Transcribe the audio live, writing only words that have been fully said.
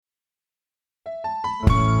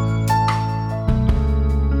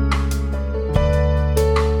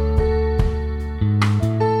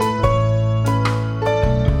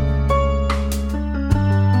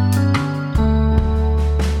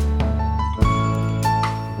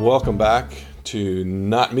Welcome back to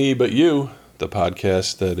Not Me But You, the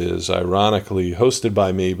podcast that is ironically hosted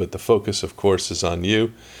by me, but the focus, of course, is on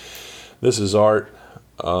you. This is Art.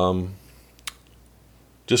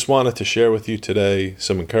 Just wanted to share with you today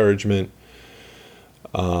some encouragement.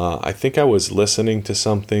 I think I was listening to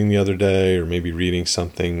something the other day, or maybe reading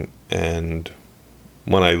something, and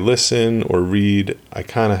when I listen or read, I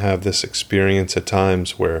kind of have this experience at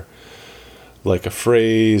times where like a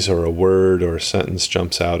phrase or a word or a sentence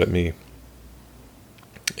jumps out at me.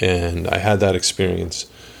 And I had that experience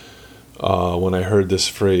when I heard this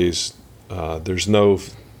phrase, there's no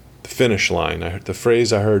finish line. The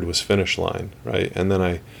phrase I heard was finish line, right? And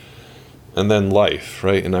then life,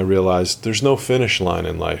 right? And I realized there's no finish line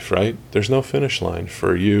in life, right? There's no finish line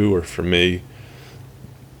for you or for me.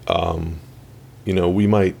 We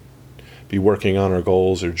might be working on our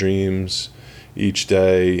goals or dreams each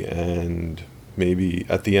day, and maybe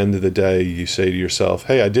at the end of the day you say to yourself,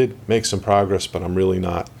 hey, I did make some progress, but I'm really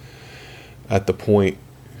not at the point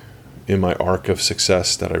in my arc of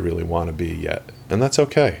success that I really want to be yet. And that's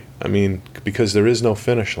okay. I mean, because there is no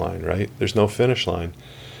finish line, right? There's no finish line.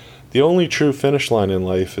 The only true finish line in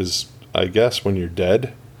life is, I guess, when you're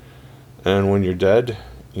dead. And when you're dead,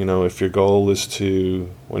 if your goal is to,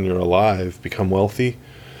 when you're alive, become wealthy,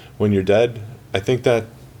 when you're dead, I think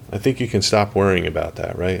you can stop worrying about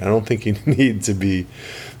that, right? I don't think you need to be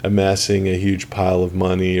amassing a huge pile of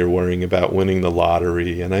money or worrying about winning the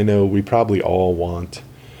lottery. And I know we probably all want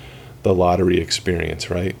the lottery experience,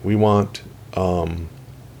 right? We want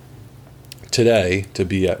today to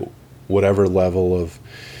be at whatever level of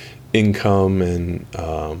income and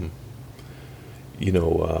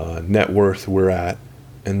net worth we're at.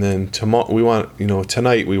 And then tomorrow we want,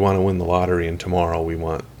 tonight we want to win the lottery, and tomorrow we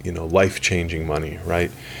want, life-changing money,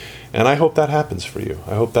 right? And I hope that happens for you.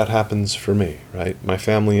 I hope that happens for me, right? My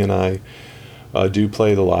family and I do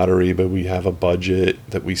play the lottery, but we have a budget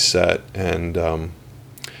that we set. And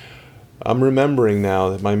I'm remembering now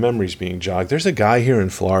that my memory's being jogged. There's a guy here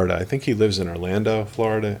in Florida. I think he lives in Orlando,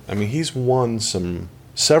 Florida. I mean, he's won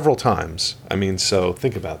several times. I mean, so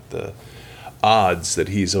think about the odds that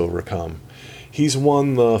he's overcome. He's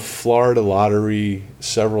won the Florida lottery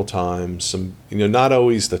several times. Not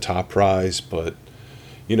always the top prize, but,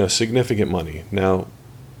 significant money. Now,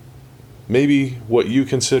 maybe what you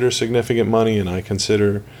consider significant money and I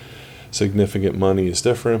consider significant money is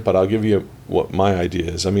different, but I'll give you what my idea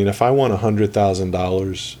is. I mean, if I won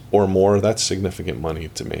 $100,000 or more, that's significant money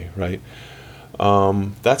to me, right?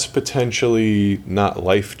 That's potentially not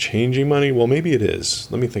life-changing money. Well, maybe it is.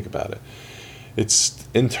 Let me think about it. It's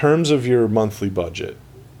in terms of your monthly budget.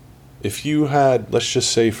 If you had, let's just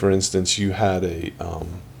say, for instance, you had a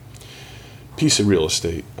piece of real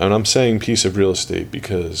estate, and I'm saying piece of real estate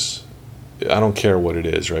because I don't care what it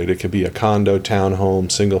is, right? It could be a condo, townhome,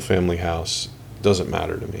 single-family house. Doesn't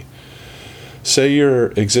matter to me. Say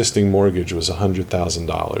your existing mortgage was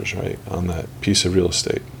 $100,000, right, on that piece of real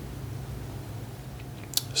estate.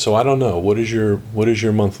 So I don't know. What is your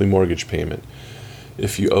monthly mortgage payment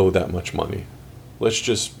if you owe that much money? Let's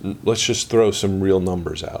just throw some real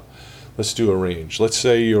numbers out. Let's do a range. Let's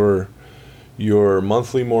say your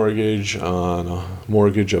monthly mortgage on a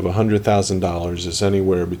mortgage of $100,000 is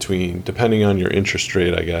anywhere between, depending on your interest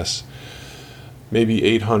rate, I guess, maybe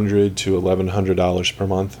 $800 to $1,100 per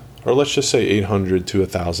month. Or let's just say $800 to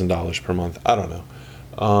 $1,000 per month. I don't know.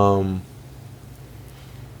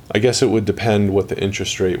 I guess it would depend what the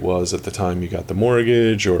interest rate was at the time you got the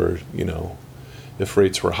mortgage, or, if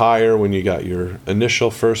rates were higher when you got your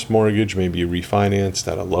initial first mortgage, maybe you refinanced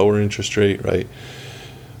at a lower interest rate, right?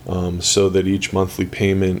 So that each monthly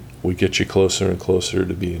payment would get you closer and closer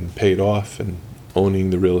to being paid off and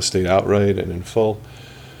owning the real estate outright and in full.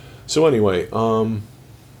 So anyway, in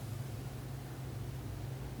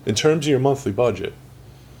terms of your monthly budget,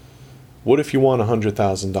 what if you won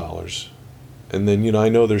 $100,000? And then, I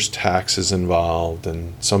know there's taxes involved,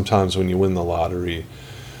 and sometimes when you win the lottery,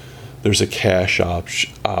 there's a cash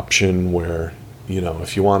option where,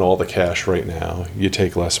 if you want all the cash right now, you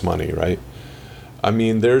take less money, right? I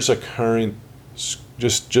mean, there's a current,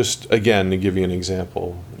 just again, to give you an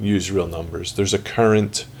example, use real numbers. There's a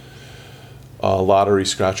current lottery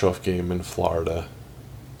scratch-off game in Florida.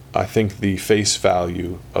 I think the face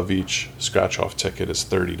value of each scratch-off ticket is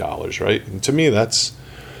 $30, right? And to me, that's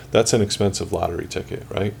an expensive lottery ticket,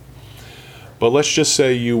 right? But let's just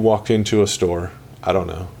say you walked into a store, I don't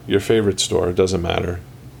know, your favorite store, it doesn't matter,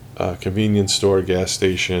 convenience store, gas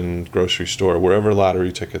station, grocery store, wherever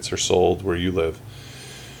lottery tickets are sold where you live,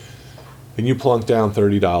 and you plunk down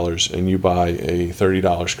 $30 and you buy a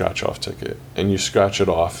 $30 scratch-off ticket and you scratch it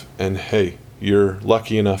off, and hey, you're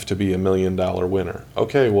lucky enough to be $1 million winner.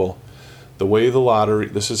 Okay, well, the way the lottery,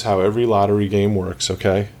 this is how every lottery game works,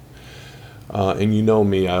 okay? And you know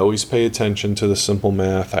me, I always pay attention to the simple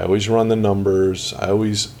math. I always run the numbers. I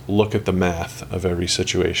always look at the math of every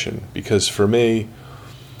situation. Because for me,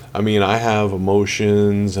 I mean, I have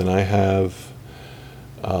emotions and I have,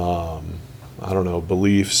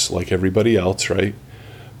 beliefs like everybody else, right?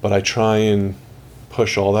 But I try and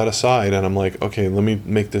push all that aside, and I'm like, okay, let me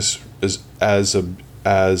make this as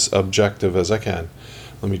objective as I can.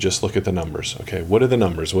 Let me just look at the numbers. Okay, what are the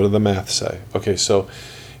numbers? What do the math say? Okay, so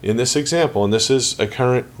in this example, and this is a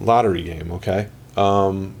current lottery game, okay?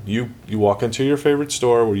 You walk into your favorite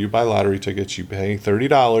store where you buy lottery tickets, you pay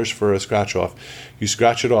 $30 for a scratch off. You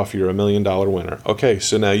scratch it off, you're $1 million winner. Okay,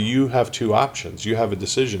 so now you have two options. You have a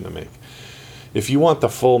decision to make. If you want the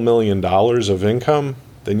full $1 million of income,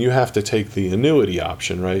 then you have to take the annuity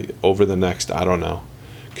option, right? Over the next, I don't know,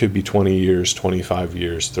 could be 20 years, 25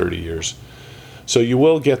 years, 30 years. So you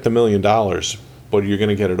will get the $1 million, but you're going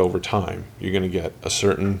to get it over time. You're going to get a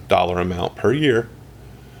certain dollar amount per year,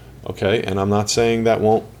 okay? And I'm not saying that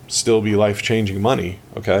won't still be life-changing money,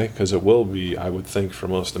 okay? Because it will be, I would think, for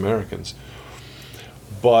most Americans.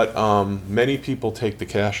 But many people take the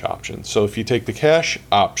cash option. So if you take the cash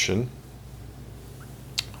option,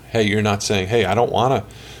 hey, you're not saying, hey, I don't want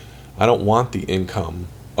the income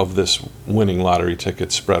of this winning lottery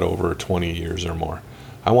ticket spread over 20 years or more.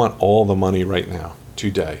 I want all the money right now,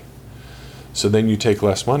 today. So then you take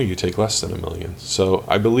less money, you take less than $1 million. So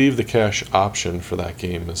I believe the cash option for that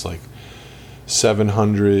game is like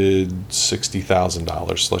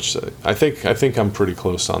 $760,000, let's say. I think I'm pretty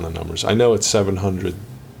close on the numbers. I know it's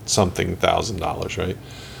 $700-something thousand, right?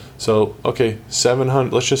 So, okay,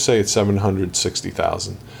 700, let's just say it's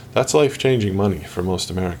 $760,000. That's life-changing money for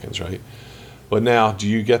most Americans, right? But now, do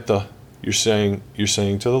you get you're saying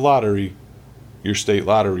to the lottery, your state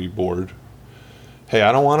lottery board, hey,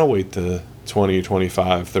 I don't want to wait the 20,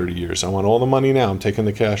 25, 30 years. I want all the money now. I'm taking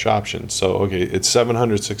the cash option. So, okay, it's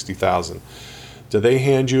 $760,000. Do they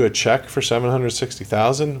hand you a check for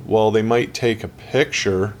 $760,000? Well, they might take a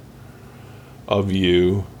picture of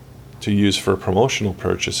you to use for promotional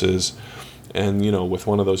purchases, and with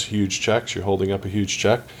one of those huge checks, you're holding up a huge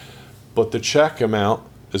check, but the check amount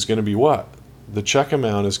is going to be what? The check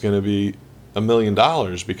amount is going to be $1 million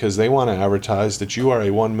because they want to advertise that you are a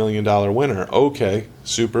 $1 million winner. Okay,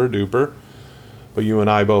 super duper, but you and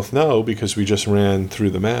I both know, because we just ran through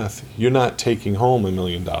the math, you're not taking home $1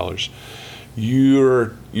 million.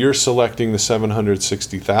 You're selecting the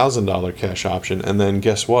 $760,000 cash option, and then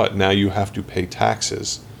guess what? Now you have to pay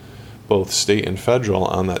taxes, both state and federal,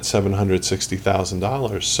 on that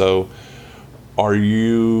 $760,000. So are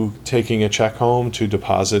you taking a check home to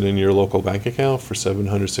deposit in your local bank account for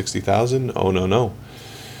 $760,000? Oh, no.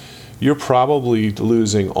 You're probably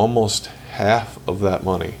losing almost half of that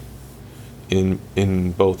money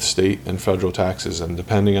in both state and federal taxes. And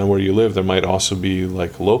depending on where you live, there might also be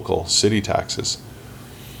like local city taxes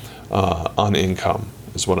on income,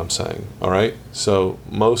 is what I'm saying. All right? So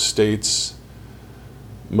most states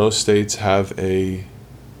have a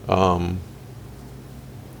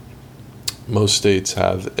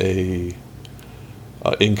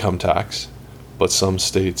income tax, but some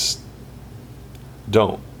states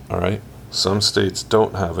don't. All right, some states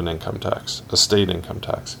don't have an income tax, a state income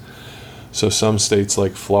tax. So some states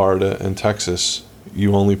like Florida and Texas,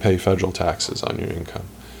 you only pay federal taxes on your income.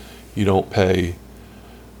 You don't pay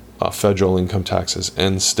federal income taxes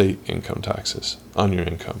and state income taxes on your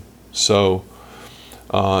income. So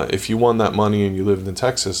if you won that money and you lived in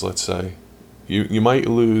Texas, let's say, you might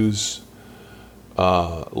lose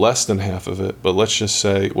less than half of it, but let's just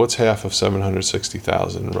say, what's half of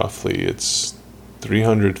 760,000 roughly? It's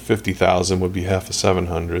 350,000 would be half of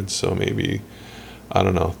 700, so maybe, I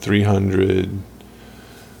don't know, 300,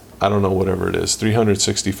 I don't know, whatever it is,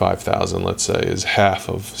 365,000, let's say, is half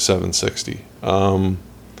of 760.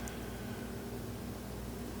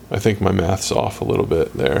 I think my math's off a little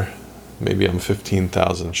bit there. Maybe I'm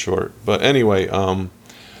 15,000 short. But anyway,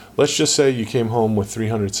 let's just say you came home with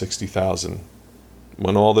 360,000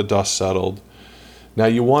 when all the dust settled. Now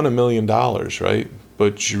you won $1 million, right?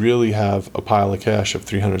 But you really have a pile of cash of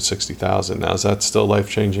 360,000. Now, is that still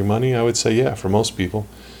life-changing money? I would say, yeah, for most people.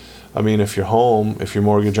 I mean, if your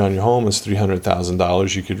mortgage on your home is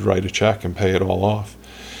 $300,000, you could write a check and pay it all off.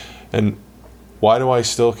 And why do I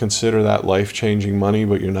still consider that life-changing money,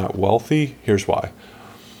 but you're not wealthy? Here's why.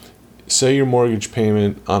 Say your mortgage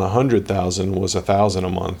payment on $100,000 was $1,000 a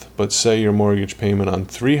month, but say your mortgage payment on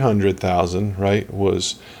 $300,000, right,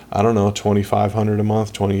 was, I don't know, $2,500 a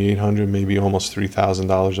month, $2,800, maybe almost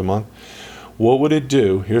 $3,000 a month. What would it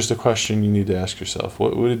do? Here's the question you need to ask yourself.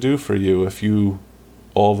 What would it do for you if you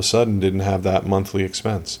all of a sudden didn't have that monthly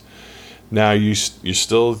expense? Now you're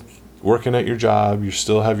still working at your job, you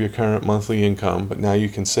still have your current monthly income, but now you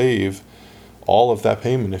can save all of that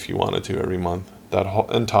payment if you wanted to every month. That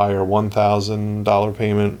entire $1,000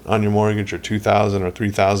 payment on your mortgage, or $2,000 or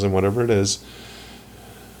 $3,000, whatever it is.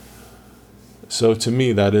 So to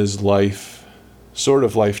me, that is sort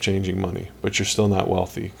of life-changing money, but you're still not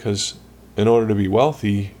wealthy, because in order to be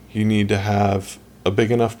wealthy, you need to have a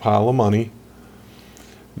big enough pile of money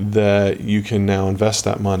that you can now invest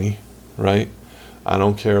that money, right? I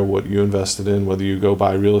don't care what you invested in, whether you go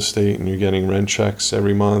buy real estate and you're getting rent checks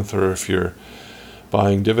every month, or if you're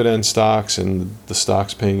buying dividend stocks and the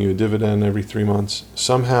stock's paying you a dividend every 3 months.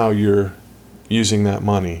 Somehow you're using that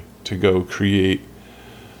money to go create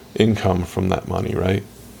income from that money, right?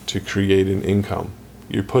 To create an income.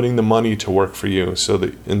 You're putting the money to work for you so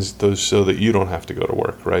that you don't have to go to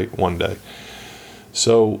work, right? One day.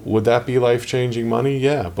 So would that be life-changing money?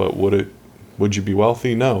 Yeah, but would you be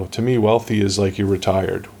wealthy? No. To me, wealthy is like you're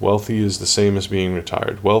retired. Wealthy is the same as being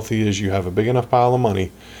retired. Wealthy is you have a big enough pile of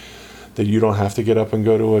money that you don't have to get up and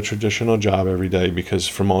go to a traditional job every day, because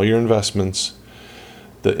from all your investments,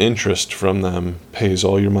 the interest from them pays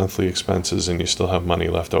all your monthly expenses and you still have money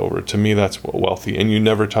left over. To me, that's wealthy. And you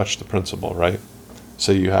never touch the principal, right?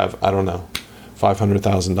 So you have, I don't know,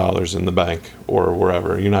 $500,000 in the bank or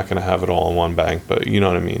wherever. You're not going to have it all in one bank, but you know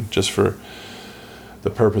what I mean? Just for the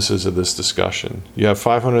purposes of this discussion. You have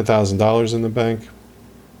 $500,000 in the bank.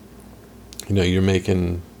 You know, you're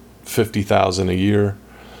making $50,000 a year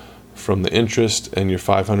from the interest, and your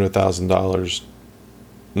 $500,000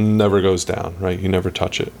 never goes down, right? You never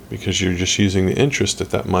touch it, because you're just using the interest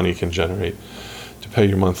that money can generate to pay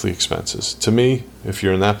your monthly expenses. To me, if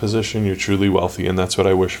you're in that position, you're truly wealthy, and that's what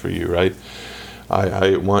I wish for you, right?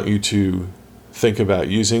 I want you to think about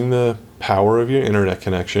using the power of your internet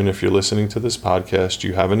connection. If you're listening to this podcast,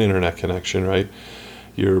 you have an internet connection, right?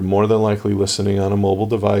 You're more than likely listening on a mobile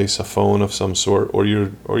device, a phone of some sort, or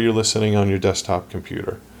you're listening on your desktop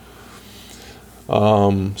computer.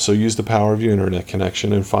 So use the power of your internet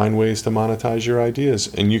connection and find ways to monetize your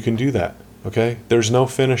ideas. And you can do that, okay? There's no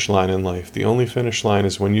finish line in life. The only finish line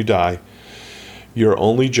is when you die. Your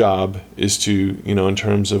only job is to, in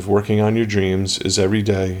terms of working on your dreams, is every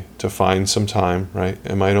day to find some time, right?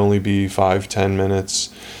 It might only be 5, 10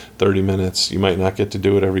 minutes, 30 minutes. You might not get to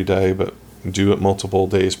do it every day, but do it multiple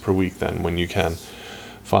days per week then when you can.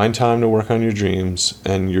 Find time to work on your dreams,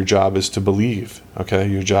 and your job is to believe, okay?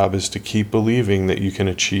 Your job is to keep believing that you can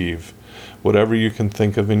achieve. Whatever you can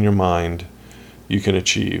think of in your mind, you can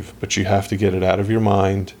achieve, but you have to get it out of your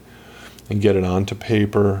mind and get it onto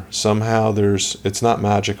paper. Somehow it's not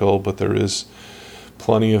magical, but there is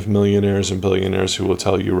plenty of millionaires and billionaires who will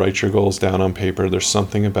tell you, write your goals down on paper. There's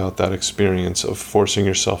something about that experience of forcing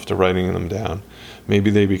yourself to writing them down. Maybe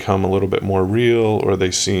they become a little bit more real, or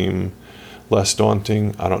they seem less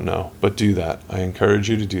daunting. I don't know, but do that. I encourage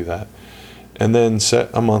you to do that. And then set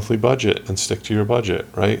a monthly budget and stick to your budget,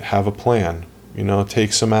 right? Have a plan,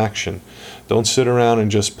 take some action. Don't sit around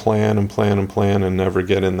and just plan and plan and plan and never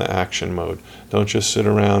get in the action mode. Don't just sit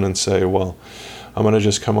around and say, well, I'm going to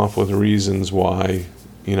just come up with reasons why,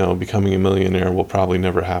 becoming a millionaire will probably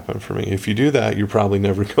never happen for me. If you do that, you're probably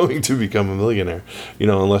never going to become a millionaire,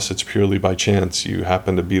 unless it's purely by chance you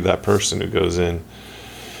happen to be that person who goes in,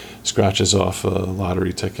 scratches off a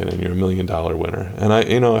lottery ticket, and you're $1 million winner. And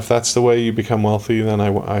if that's the way you become wealthy, then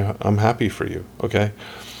I'm happy for you, okay?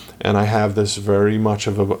 And I have this very much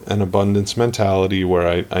of an abundance mentality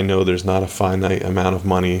where I know there's not a finite amount of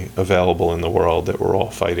money available in the world that we're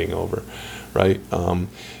all fighting over, right?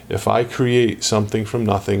 If I create something from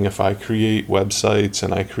nothing, if I create websites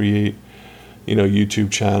and I create,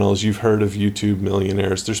 YouTube channels, you've heard of YouTube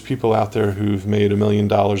millionaires. There's people out there who've made $1 million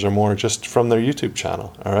or more just from their YouTube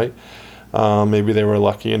channel, all right? Maybe they were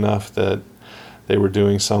lucky enough that they were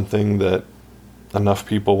doing something that enough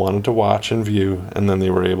people wanted to watch and view, and then they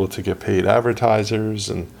were able to get paid advertisers,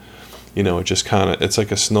 and it just it's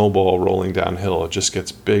like a snowball rolling downhill. It just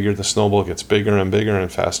gets bigger. The snowball gets bigger and bigger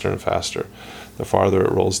and faster the farther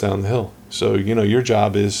it rolls down the hill. So your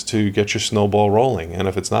job is to get your snowball rolling, and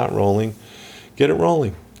if it's not rolling, get it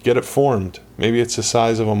rolling, get it formed. Maybe it's the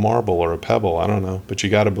size of a marble or a pebble, I don't know, but you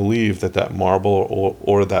got to believe that marble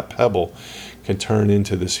or that pebble can turn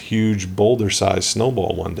into this huge boulder-sized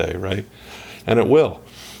snowball one day, right? And it will,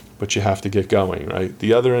 but you have to get going, right?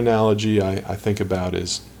 The other analogy I think about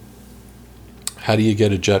is, how do you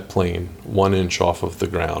get a jet plane 1 inch off of the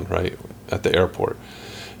ground, right, at the airport?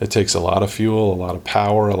 It takes a lot of fuel, a lot of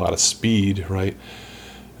power, a lot of speed, right,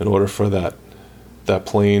 in order for that that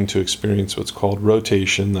plane to experience what's called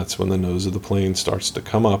rotation. That's when the nose of the plane starts to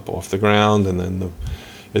come up off the ground, and then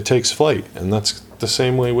it takes flight. And that's the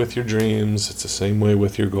same way with your dreams. It's the same way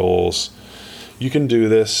with your goals. You can do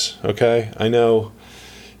this, okay? I know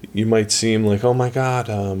you might seem like, oh my God,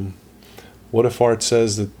 what if Art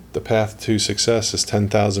says that the path to success is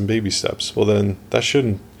 10,000 baby steps? Well, then that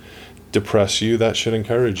shouldn't depress you. That should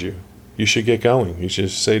encourage you. You should get going. You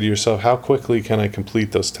should say to yourself, how quickly can I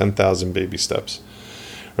complete those 10,000 baby steps,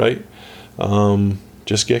 right?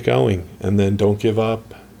 Just get going, and then don't give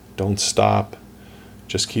up. Don't stop.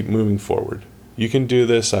 Just keep moving forward. You can do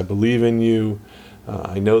this. I believe in you.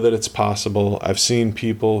 I know that it's possible. I've seen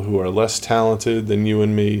people who are less talented than you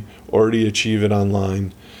and me already achieve it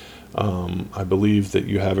online. I believe that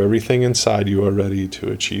you have everything inside you already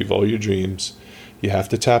to achieve all your dreams. You have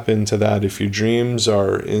to tap into that. If your dreams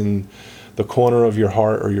are in the corner of your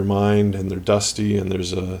heart or your mind and they're dusty and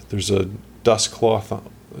there's a dust cloth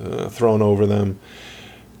thrown over them,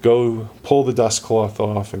 go pull the dust cloth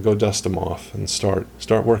off and go dust them off and start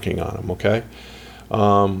working on them, okay?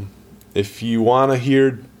 If you want to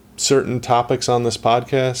hear certain topics on this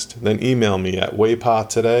podcast, then email me at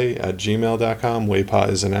waypottoday@gmail.com. WAYPOT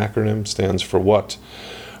is an acronym, stands for What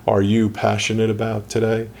Are You Passionate About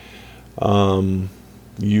Today?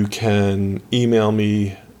 You can email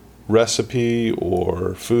me recipe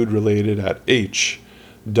or food related at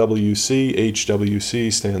HWC.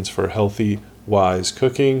 HWC stands for Healthy Wise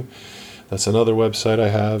Cooking. That's another website I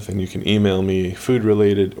have, and you can email me food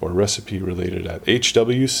related or recipe related at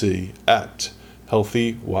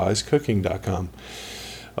hwc@healthywisecooking.com.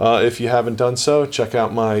 If you haven't done so, check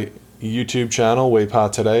out my YouTube channel,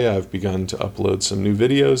 Waypot Today. I've begun to upload some new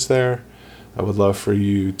videos there. I would love for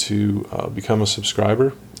you to become a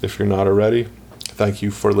subscriber if you're not already. Thank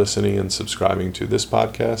you for listening and subscribing to this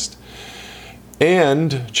podcast.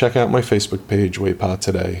 And check out my Facebook page, Waypot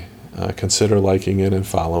Today. Consider liking it and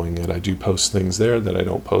following it. I do post things there that I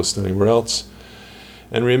don't post anywhere else.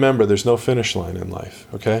 And remember, there's no finish line in life,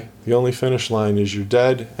 okay? The only finish line is you're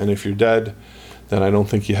dead, and if you're dead, then I don't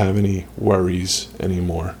think you have any worries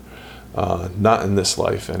anymore. Not in this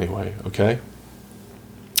life anyway, okay?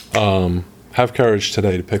 Have courage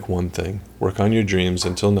today to pick one thing. Work on your dreams.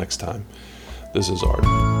 Until next time, this is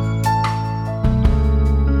Art.